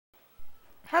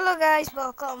Hello guys,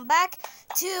 welcome back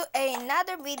to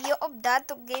another video of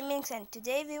Dato Gamings, and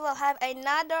today we will have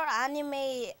another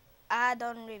anime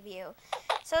add-on review.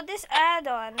 So this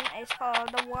add-on is called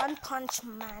the One Punch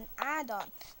Man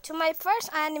add-on. To my first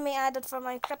anime add-on for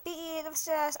my mcpe, it was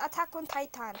Attack on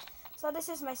Titan. So this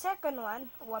is my second one,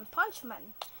 One Punch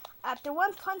Man. After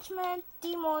One Punch Man,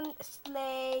 Demon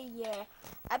Slayer.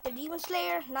 After Demon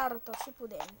Slayer, Naruto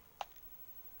Shippuden.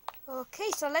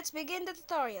 Okay, so let's begin the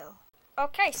tutorial.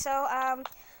 Okay, so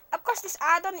of course this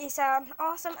add-on is an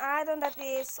awesome add-on that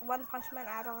is One Punch Man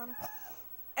add-on,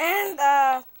 and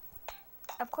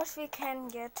of course we can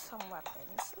get some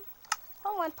weapons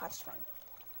from One Punch Man.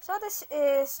 So this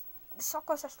is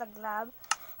Sokos as the glove.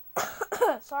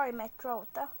 Sorry, my throat.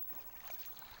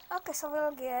 Okay, so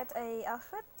we'll get a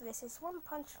outfit. This is One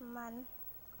Punch Man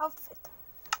outfit.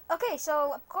 Okay,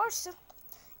 so of course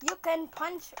you can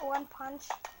punch one punch.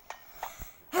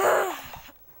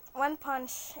 One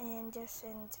punch in just a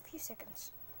few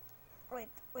seconds. Wait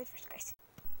first, guys.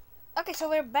 Okay, so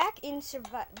we're back in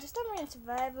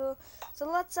survival. So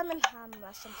let's summon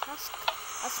Hamla, some Husk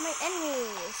as my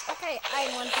enemies. Okay,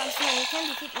 I'm One Punch Man. You can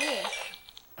defeat me.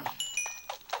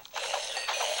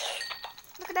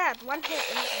 Look at that, one hit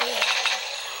and it's dead.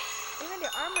 Even the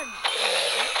armored.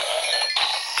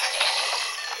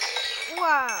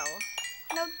 Wow,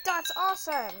 no, that's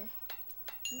awesome.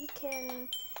 We can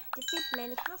defeat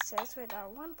many hustlers with our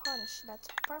one punch. That's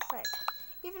perfect.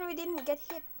 Even we didn't get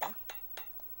hit.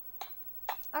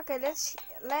 Okay, let's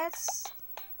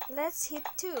hit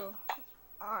two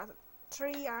or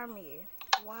three army.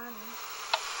 1,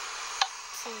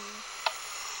 2.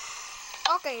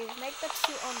 Okay, make that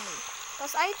 2 only.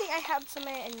 Cause I think I have so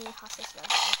many hustlers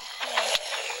left.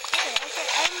 Okay,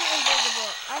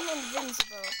 I'm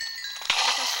invincible.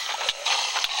 Because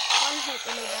one hit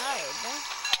and I died.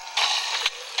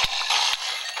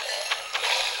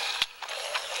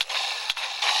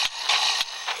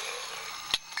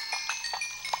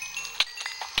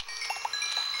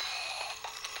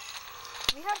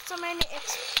 We have so many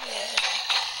XP here.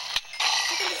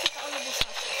 We can defeat all of these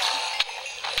houses.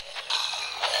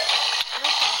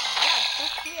 Look at that.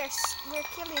 We're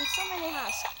killing so many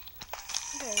husks.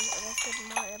 Okay, let's get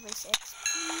more of this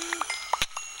XP.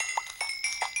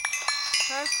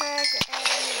 Perfect.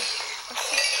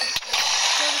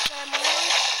 And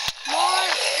more,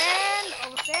 and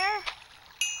over there.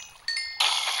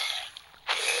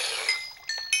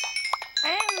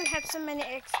 And we have so many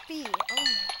XP. Oh my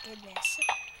goodness.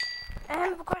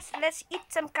 And of course, let's eat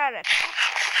some carrots.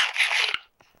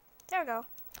 There we go.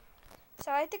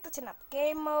 So I think that's enough.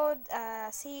 Game mode,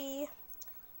 C.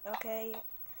 Okay.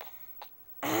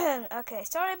 Okay,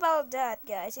 sorry about that,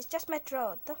 guys. It's just my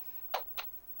throat.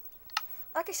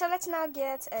 Okay, so let's now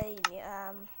get a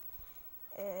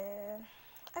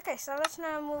okay, so let's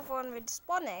now move on with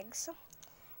spawn eggs.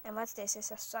 And what's this?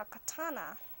 It's a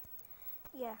katana.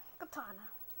 Yeah, katana.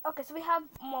 Okay, so we have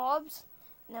mobs.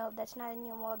 No, that's not a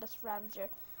new mob, that's Ravager.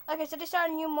 Okay, so these are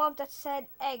new mobs that said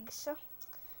eggs.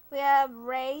 We have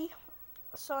Ray,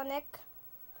 Sonic,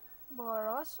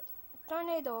 Boros,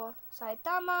 Tornado,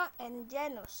 Saitama, and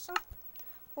Janus.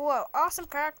 Whoa, awesome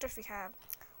characters we have.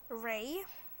 Ray.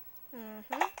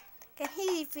 Can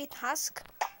he defeat Husk?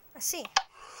 Let's see.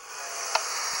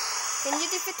 Can you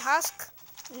defeat Husk?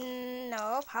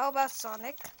 No. How about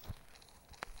Sonic?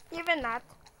 Even not.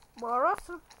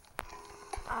 Boros?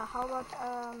 How about,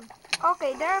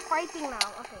 okay, they're fighting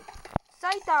now. Okay.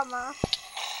 Saitama.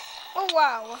 Oh,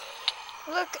 wow.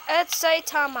 Look at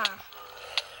Saitama.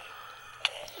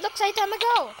 Look, Saitama,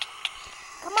 go.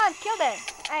 Come on, kill them.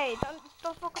 Hey,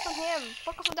 don't focus on him.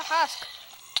 Focus on the Husk.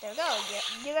 There we go.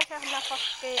 You guys are not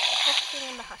focusing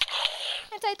on the Husk.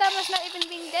 And Saitama's not even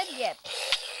being dead yet.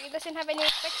 He doesn't have any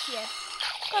effects yet.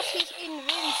 Because he's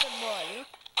invincible.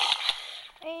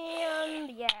 And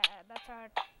yeah, that's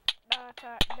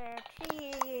their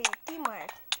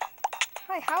teamwork.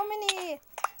 Hi, how many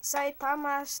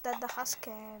Saitamas that the Husk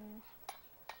can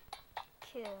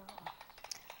kill?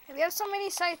 We have so many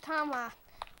Saitama.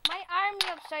 My army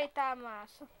of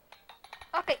Saitamas.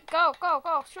 Okay, go,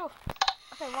 shoot.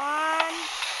 Okay, 1,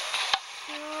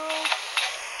 2,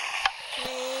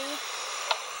 3.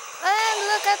 And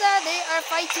look at that, they are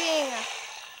fighting.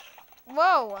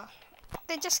 Whoa.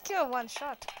 They just killed one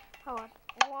shot. Hold on.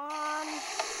 1,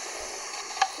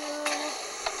 2, 3,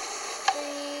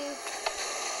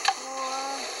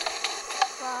 4,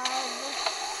 5,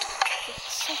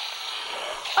 6.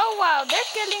 Oh wow,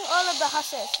 they're killing all of the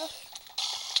husses.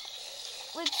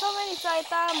 With so many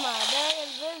Saitama, they're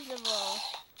invisible.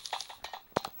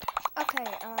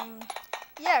 Okay,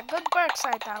 yeah, good work,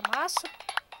 Saitamas.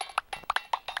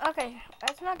 Okay,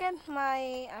 let's not get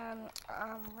my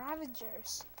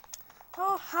Ravagers.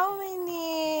 Oh, how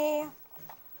many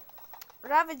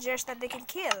Ravagers that they can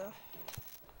kill?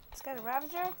 Let's get a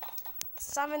Ravager.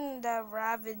 Summon the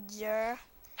Ravager. There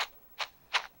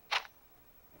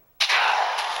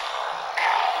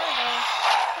we go.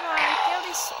 Come on, kill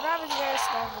these Ravagers.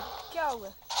 There we go.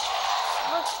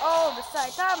 Look, oh, the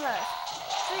Saitamas.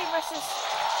 3 versus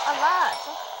a lot.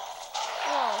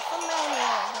 Whoa, so many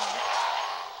of them.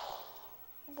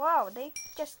 Wow, they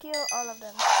just kill all of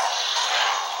them.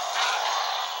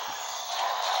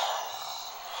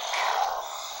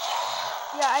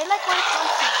 Yeah, I like One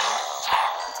Punch Man.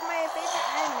 It's my favorite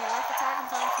anime, like Attack on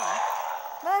Titan.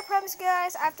 But I promise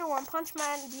guys, after One Punch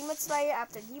Man, Demon Slayer,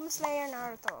 after Demon Slayer,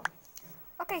 Naruto.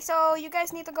 Okay, so you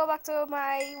guys need to go back to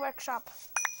my workshop.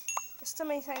 There's too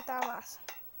many Saitamas.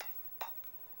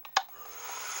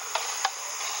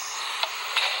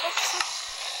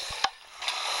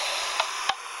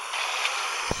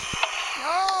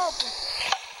 Nope.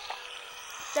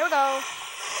 There we go.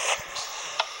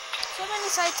 So many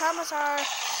Saitamas are...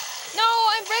 No,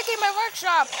 I'm breaking my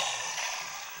workshop.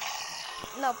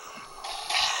 Nope.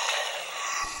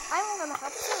 I'm gonna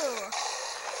have to.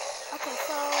 Okay,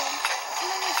 so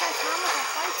many Saitamas are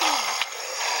fighting.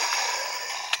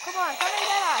 Come on, come and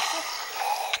get us.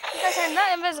 You guys are not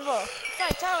invisible.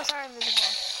 Saitamas are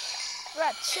invisible.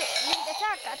 Right, shoot.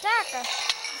 Attack.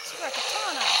 It's for a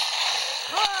katana.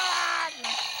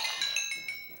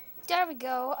 There we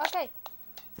go. Okay.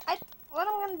 What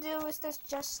I'm gonna do is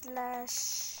just slash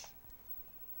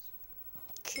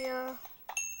kill.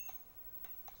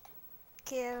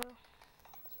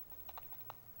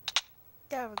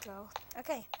 There we go.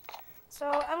 Okay. So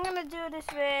I'm gonna do this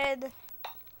with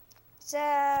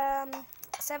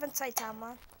 7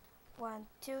 Saitama. 1,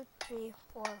 2, 3,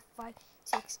 4, 5,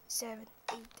 6, 7,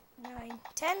 8, 9,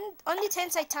 10. Only 10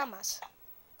 Saitamas.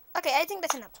 Okay, I think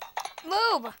that's enough.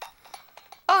 Move!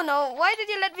 Oh no, why did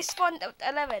you let me spawn out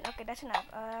 11? Okay, that's enough.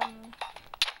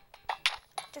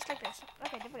 Just like this.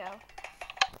 Okay, there we go.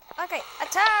 Okay,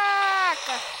 attack!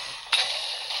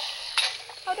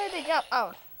 How did they jump?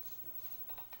 Oh.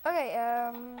 Okay,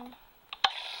 oh,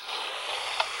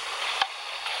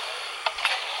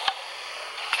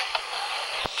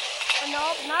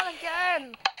 nope, not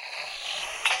again!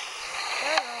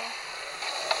 There we go.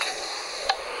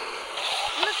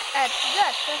 Look at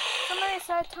that! So many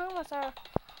Saitamas are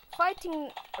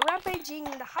fighting, rampaging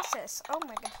the houses. Oh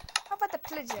my god. How about the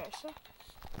pillagers?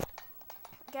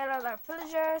 Get all our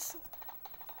pillagers.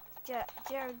 There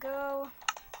we go.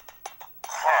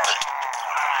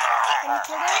 Can you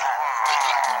kill them?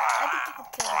 No, I think you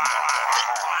could kill them.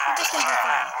 You just can do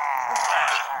fine.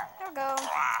 Yeah. There we go.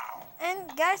 And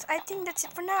guys, I think that's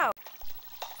it for now.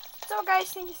 So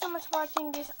guys, thank you so much for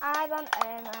watching this add-on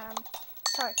and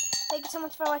thank you so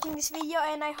much for watching this video,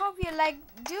 and I hope you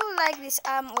do like this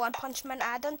One Punch Man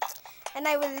add-on, and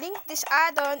I will link this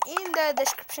add-on in the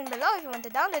description below if you want to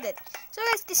download it. So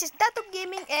guys, this is Dato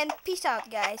Gaming, and peace out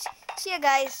guys. See you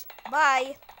guys.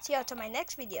 Bye. See you to my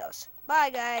next videos. Bye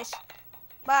guys.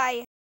 Bye.